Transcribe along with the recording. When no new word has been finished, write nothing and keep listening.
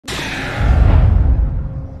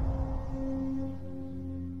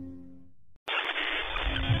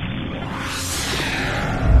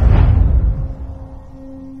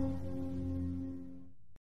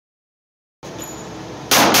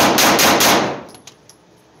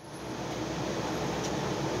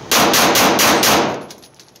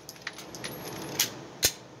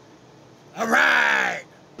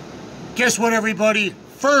Guess what, everybody?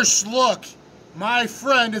 First look. My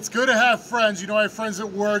friend, it's good to have friends. You know, I have friends at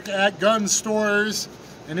work, at gun stores,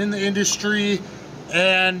 and in the industry.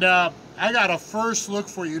 And I got a first look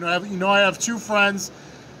for you. I have two friends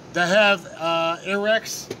that have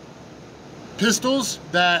Arex pistols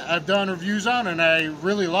that I've done reviews on, and I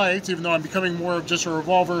really liked, even though I'm becoming more of just a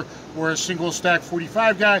revolver or a single stack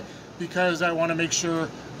 45 guy, because I want to make sure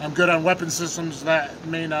I'm good on weapon systems that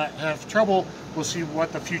may not have trouble. We'll see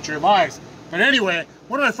what the future lies. But anyway,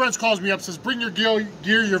 one of my friends calls me up, says, bring your gear,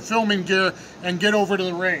 your filming gear, and get over to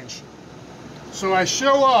the range. So I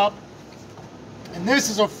show up, and this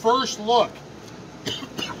is a first look.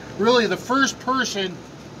 Really, the first person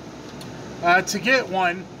to get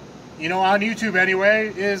one, you know, on YouTube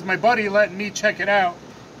anyway, is my buddy letting me check it out.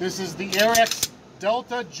 This is the Arex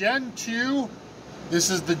Delta Gen 2. This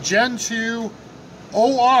is the Gen 2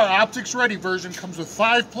 OR optics ready version. Comes with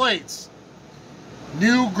 5 plates.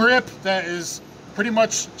 New grip that is pretty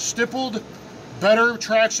much stippled. Better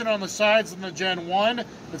traction on the sides than the Gen 1.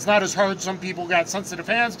 It's not as hard. Some people got sensitive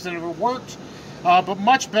hands because it never worked. But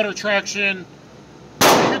much better traction.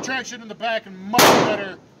 Good traction in the back and much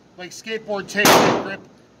better, like, skateboard tape grip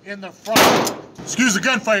in the front. Excuse the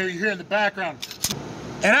gunfire you hear in the background.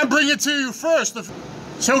 And I'm bringing it to you first.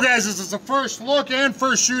 So guys, this is the first look and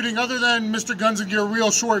first shooting, other than Mr. Guns and Gear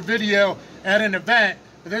real short video at an event.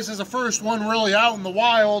 But this is the first one really out in the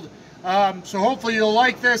wild. So hopefully you'll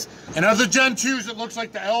like this. And of the Gen 2s, it looks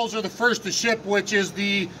like the L's are the first to ship, which is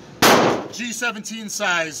the G17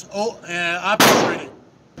 size optics ready.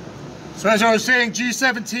 So as I was saying,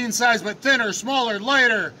 G17 size, but thinner, smaller,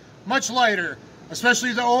 lighter, much lighter,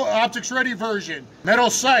 especially the optics ready version.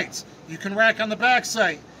 Metal sights, you can rack on the back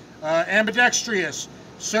sight, ambidextrous.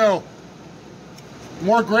 So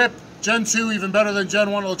more grip, Gen 2 even better than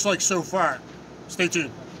Gen 1 it looks like so far. Stay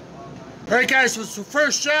tuned. All right, guys, so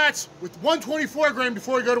first shots with 124 grain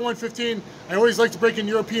before we go to 115. I always like to break in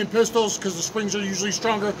European pistols because the springs are usually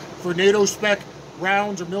stronger for NATO spec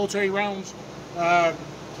rounds or military rounds.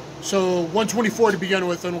 So 124 to begin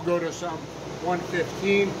with, then we'll go to some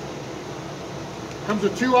 115. Comes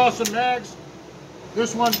with 2 awesome mags.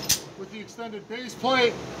 This one with the extended base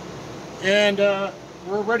plate, and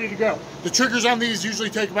we're ready to go. The triggers on these usually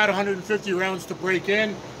take about 150 rounds to break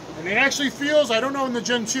in. And it actually feels, I don't know in the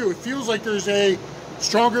Gen 2, it feels like there's a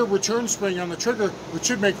stronger return spring on the trigger, which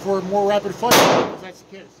should make for more rapid fire, if that's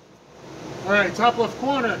the case. All right, top left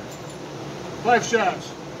corner, 5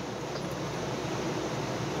 shots.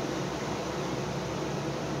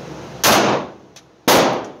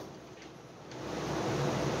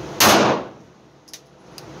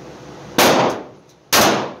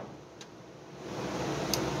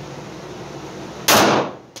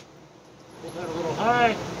 Hold that a little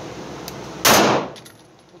high.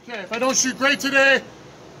 Okay, if I don't shoot great today,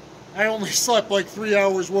 I only slept like 3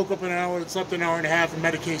 hours, woke up an hour, and slept an hour and a half, and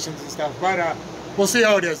medications and stuff. But we'll see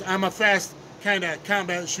how it is. I'm a fast kind of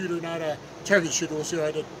combat shooter, not a target shooter. We'll see how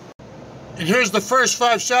I did. And here's the first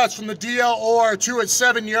 5 shots from the DL OR2 at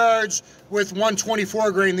 7 yards with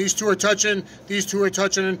 124 grain. These two are touching, these two are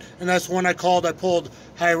touching, and that's the one I called. I pulled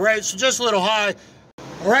high right, so just a little high.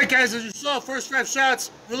 All right, guys, as you saw, first 5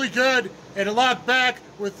 shots, really good. And a lot back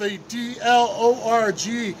with the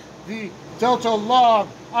DLORG, the Delta Log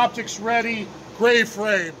optics ready gray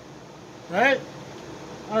frame. Right?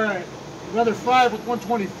 All right, another 5 with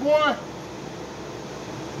 124.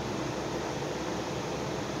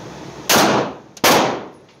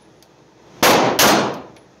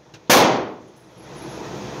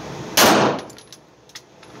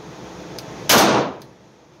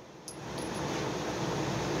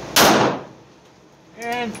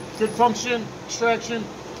 And good function, extraction,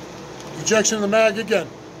 ejection of the mag again.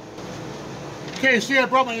 Okay, see, I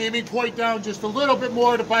brought my aiming point down just a little bit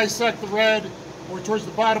more to bisect the red, or towards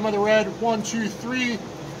the bottom of the red. 1, 2, 3,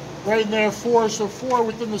 right in there, 4. So 4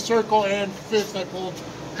 within the circle, and 5th I pulled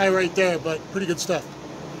high right there, but pretty good stuff.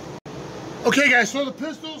 Okay, guys, so the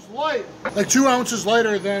pistol's light, like 2 ounces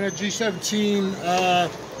lighter than a G17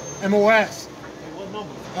 MOS. What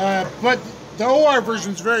number? But the OR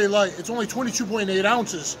version is very light. It's only 22.8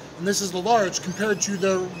 ounces, and this is the large, compared to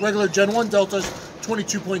the regular Gen 1 Delta's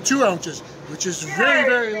 22.2 ounces, which is very,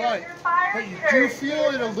 very light. But you do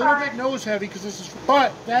feel it a little bit nose heavy because this is,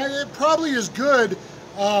 but that it probably is good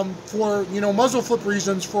for, you know, muzzle flip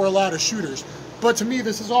reasons for a lot of shooters. But to me,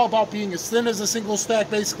 this is all about being as thin as a single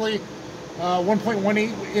stack, basically,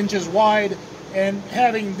 1.18 inches wide, and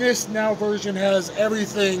having this now version has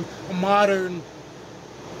everything a modern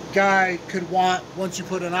guy could want once you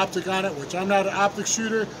put an optic on it, which I'm not an optic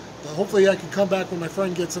shooter, but hopefully I can come back when my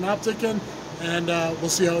friend gets an optic in and we'll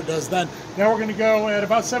see how it does then. Now we're going to go at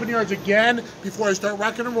about 7 yards again before I start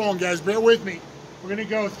rocking and rolling, guys. Bear with me. We're going to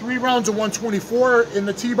go 3 rounds of 124 in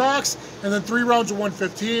the tee box, and then 3 rounds of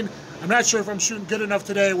 115. I'm not sure if I'm shooting good enough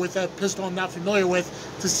today with that pistol I'm not familiar with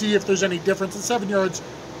to see if there's any difference. At 7 yards,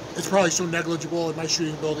 it's probably so negligible in my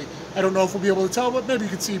shooting ability. I don't know if we'll be able to tell, but maybe you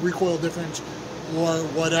can see recoil difference or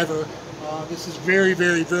whatever. This is very,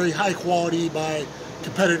 very, very high quality by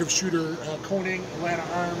competitive shooter Koning, Atlanta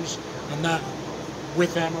Arms. I'm not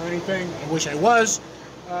with them or anything. I wish I was,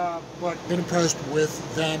 but been impressed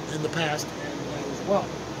with them in the past and that as well.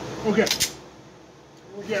 Okay,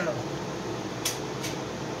 here we go.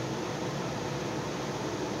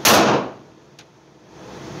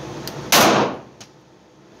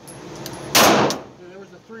 There was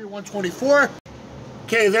the 3 124.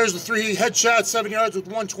 Okay, there's the 3 headshots, 7 yards with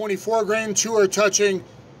 124 grain. 2 are touching,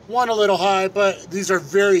 1 a little high, but these are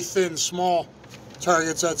very thin, small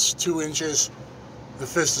targets. That's 2 inches. The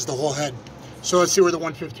fist is the whole head. So let's see where the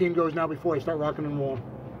 115 goes now before I start rocking and rolling.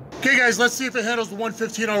 Okay, guys, let's see if it handles the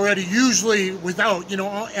 115 already. Usually, without,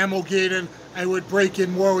 ammo gating, I would break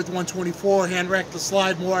in more with 124, hand rack the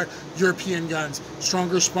slide more, European guns,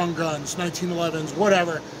 stronger spun guns, 1911s,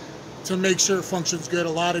 whatever, to make sure it functions good. A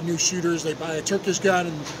lot of new shooters, they buy a Turkish gun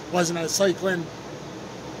and wasn't a cycling.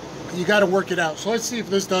 You got to work it out. So let's see if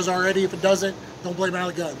this does already. If it doesn't, don't blame it on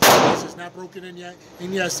the gun. This is not broken in yet.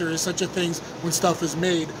 And yes, there is such a thing when stuff is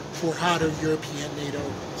made for hotter European NATO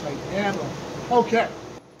type ammo. Okay.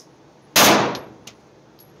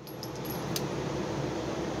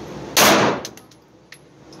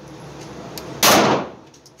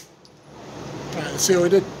 All right, let's see how we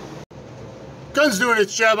did. Gun's doing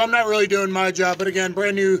its job. I'm not really doing my job, but again,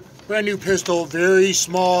 brand new pistol, very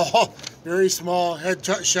small head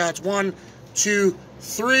shots. 1, 2,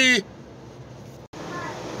 3.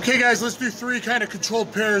 Okay, guys, let's do 3 kind of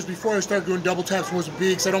controlled pairs before I start doing double taps and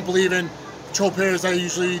beaks. I don't believe in controlled pairs. I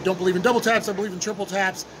usually don't believe in double taps. I believe in triple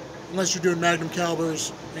taps, unless you're doing magnum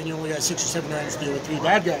calibers and you only got 6 or 7 rounds to deal with 3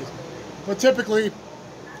 bad guys. But typically,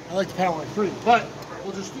 I like to power like 3. But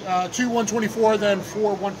we'll just 2 124, then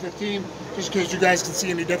 4 115, just in case you guys can see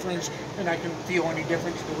any difference and I can feel any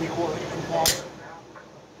difference in the recoil and pulse.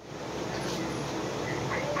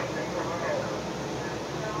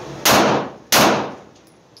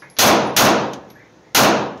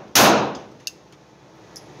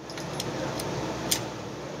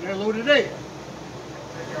 I loaded 8. Yes,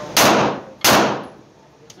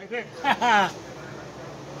 I did.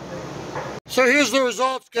 So here's the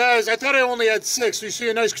results, guys. I thought I only had 6. So you see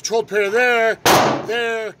a nice controlled pair there,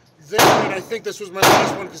 and I think this was my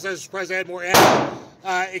last one because I was surprised I had more ammo.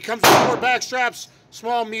 It comes with 4 back straps,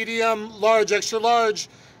 small, medium, large, extra large.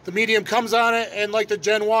 The medium comes on it, and like the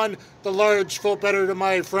Gen 1, the large felt better to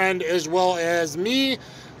my friend as well as me,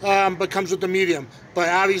 but comes with the medium. But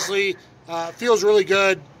obviously, feels really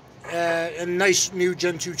good, and nice new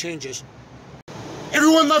Gen 2 changes.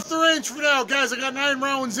 Everyone left the range for now, guys. I got 9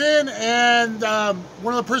 rounds in, and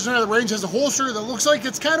one of the prisoners at the range has a holster that looks like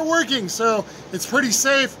it's kind of working, so it's pretty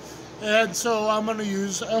safe. And so I'm going to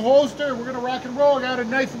use a holster. We're going to rock and roll. I got a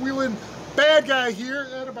knife wheeling bad guy here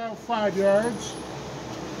at about 5 yards.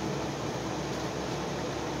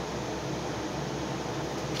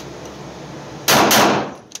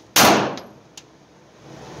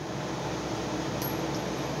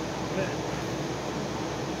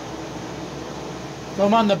 So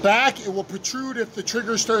I'm on the back. It will protrude if the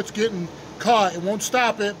trigger starts getting caught. It won't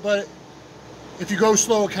stop it, but if you go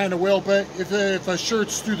slow, it kind of will. But if a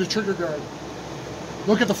shirt's through the trigger guard.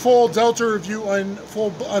 Look at the full Delta review on full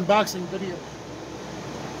unboxing video.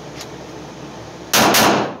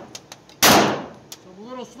 So I'm a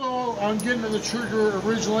little slow on getting to the trigger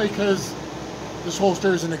originally because this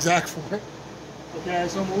holster isn't exact for it. Okay,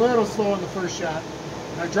 so I'm a little slow on the first shot.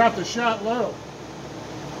 And I dropped the shot low.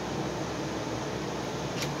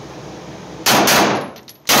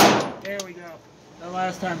 There we go. That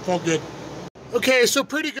last time felt good. Okay, so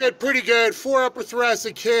pretty good. 4 upper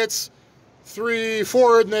thoracic hits,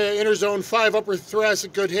 4 in the inner zone, 5 upper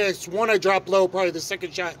thoracic good hits. 1 I dropped low, probably the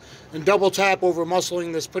second shot, and double tap over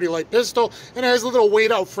muscling this pretty light pistol. And it has a little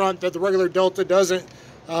weight out front that the regular Delta doesn't,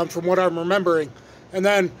 from what I'm remembering. And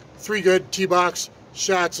then 3 good T-box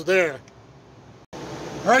shots there.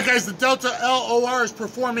 Alright guys, the Delta LOR is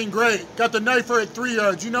performing great. Got the knifer at 3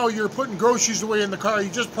 yards. You know you're putting groceries away in the car.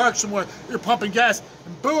 You just parked somewhere, you're pumping gas,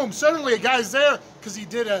 and boom, suddenly a guy's there because he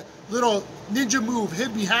did a little ninja move,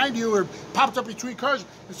 hid behind you or popped up between cars,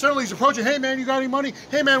 and suddenly he's approaching, hey man, you got any money?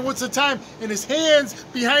 Hey man, what's the time? And his hand's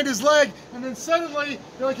behind his leg, and then suddenly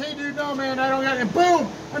you're like, hey dude, no man, I don't got it. And boom,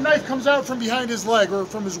 a knife comes out from behind his leg or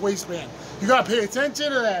from his waistband. You gotta pay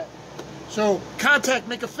attention to that. So contact,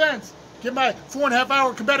 make a fence. Get my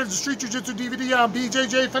 4.5-hour Combatives Street Jiu-Jitsu DVD on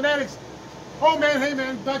BJJ Fanatics. Oh man, hey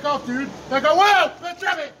man, back off, dude. Back off. Whoa! Let's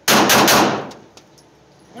drop it!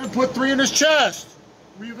 And put 3 in his chest.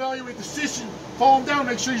 Reevaluate the position, fall him down,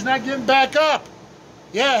 make sure he's not getting back up.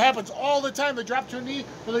 Yeah, it happens all the time. They drop to a knee,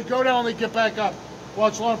 or they go down and they get back up.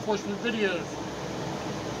 Watch law enforcement videos.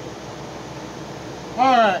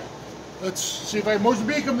 Alright, let's see if I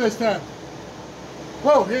Mozambique him this time.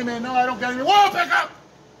 Whoa, hey man, no, I don't got any. Whoa, back up!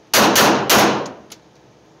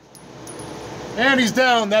 And he's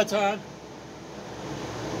down that time.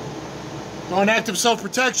 On active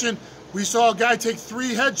self-protection, we saw a guy take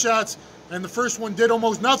 3 headshots, and the first one did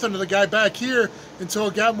almost nothing to the guy back here until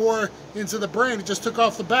it got more into the brain. It just took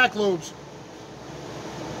off the back lobes.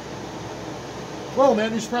 Whoa,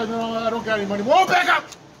 man, you're surprised? No, I don't got any money. Whoa, back up!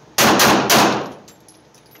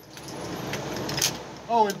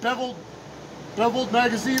 Oh, and beveled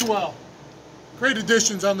magazine well. Great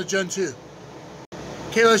additions on the Gen 2.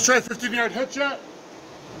 Okay, let's try 15-yard headshot.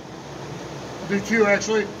 I'll do 2,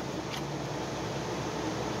 actually.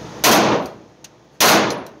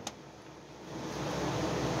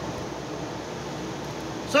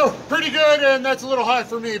 So, pretty good, and that's a little high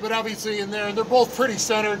for me, but obviously in there, and they're both pretty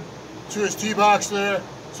centered to his T-box there,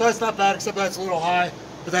 so that's not bad, except that's a little high,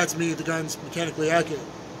 but that's me, the gun's mechanically accurate.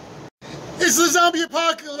 It's the zombie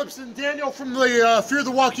apocalypse, and Daniel from the Fear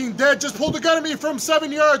the Walking Dead just pulled a gun at me from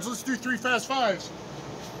 7 yards. Let's do 3 fast 5s.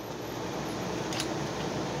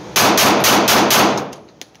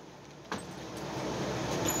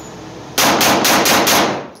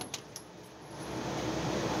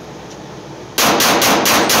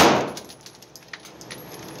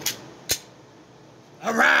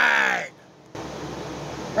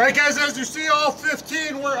 Alright guys, as you see, all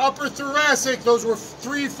 15 were upper thoracic. Those were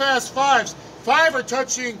 3 fast 5s. 5 are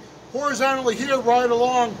touching horizontally here, right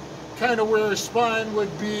along kind of where his spine would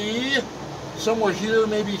be. Somewhere here,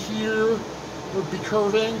 maybe here, would be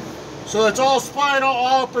curving. So it's all spinal,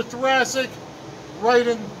 all upper thoracic, right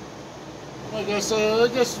in, I guess,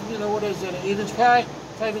 you know, what is that, an 8-inch pie?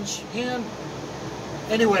 5-inch hand?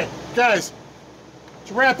 Anyway, guys,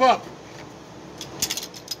 to wrap up,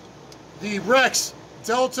 the Rex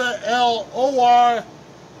Delta LOR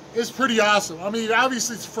is pretty awesome. I mean,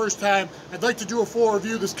 obviously it's the first time. I'd like to do a full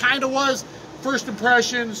review. This kind of was first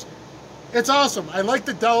impressions. It's awesome. I like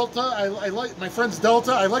the Delta. I like my friend's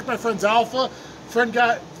Delta. I like my friend's Alpha. Friend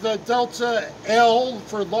got the Delta L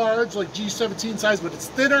for large, like G17 size, but it's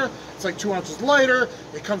thinner. It's like 2 ounces lighter.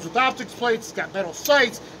 It comes with optics plates. It's got metal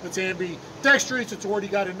sights. It's ambidextrous. It's already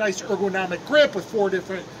got a nice ergonomic grip with 4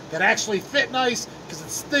 different that actually fit nice because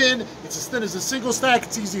it's thin. It's as thin as a single stack.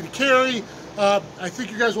 It's easy to carry. I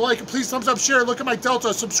think you guys will like it. Please thumbs up, share, look at my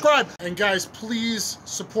Delta, subscribe. And guys, please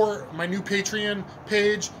support my new Patreon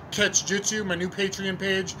page, Catch Jitsu, my new Patreon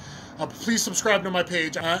page. Please subscribe to my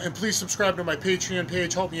page, and please subscribe to my Patreon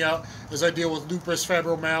page. Help me out as I deal with lupus,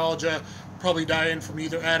 fibromyalgia, probably dying from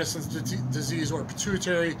either Addison's disease or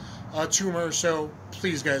pituitary tumor. So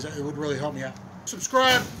please, guys, it would really help me out.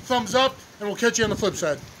 Subscribe, thumbs up, and we'll catch you on the flip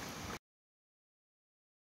side.